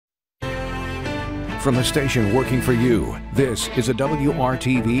From the station working for you, this is a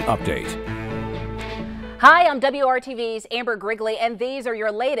WRTV update. Hi, I'm WRTV's Amber Grigley, and these are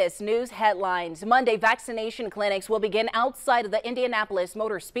your latest news headlines. Monday, vaccination clinics will begin outside of the Indianapolis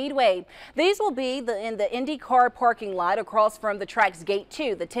Motor Speedway. These will be in the IndyCar parking lot across from the track's Gate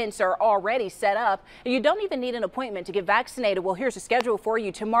 2. The tents are already set up, and you don't even need an appointment to get vaccinated. Well, here's a schedule for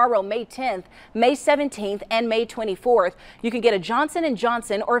you. Tomorrow, May 10th, May 17th, and May 24th. You can get a Johnson &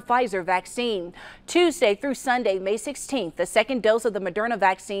 Johnson or Pfizer vaccine. Tuesday through Sunday, May 16th, the second dose of the Moderna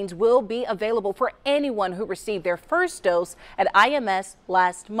vaccines will be available for anyone who received their first dose at IMS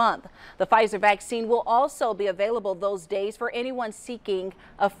last month. The Pfizer vaccine will also be available those days for anyone seeking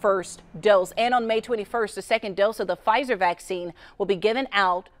a first dose. And on May 21st, the second dose of the Pfizer vaccine will be given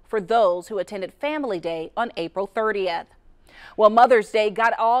out for those who attended Family Day on April 30th. Well, Mother's Day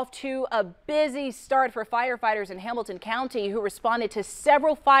got off to a busy start for firefighters in Hamilton County who responded to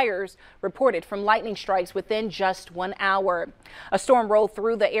several fires reported from lightning strikes within just 1 hour. A storm rolled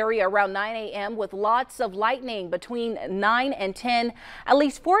through the area around 9 a.m. with lots of lightning. Between 9 and 10, at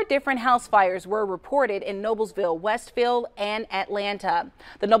least 4 different house fires were reported in Noblesville, Westfield, and Atlanta.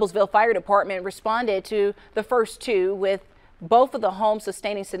 The Noblesville Fire Department responded to the first 2 with both of the homes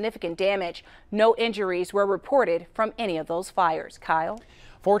sustaining significant damage. No injuries were reported from any of those fires. Kyle?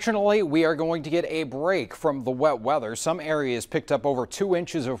 Fortunately, we are going to get a break from the wet weather. Some areas picked up over 2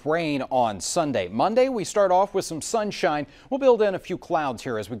 inches of rain on Sunday. Monday, we start off with some sunshine. We'll build in a few clouds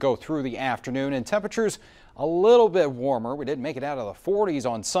here as we go through the afternoon, and temperatures a little bit warmer. We didn't make it out of the 40s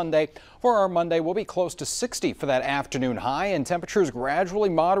on Sunday. For our Monday, we'll be close to 60 for that afternoon high, and temperatures gradually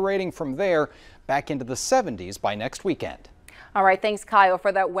moderating from there back into the 70s by next weekend. All right, thanks, Kyle,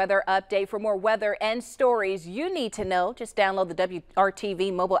 for that weather update. For more weather and stories you need to know, just download the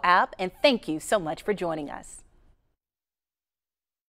WRTV mobile app, and thank you so much for joining us.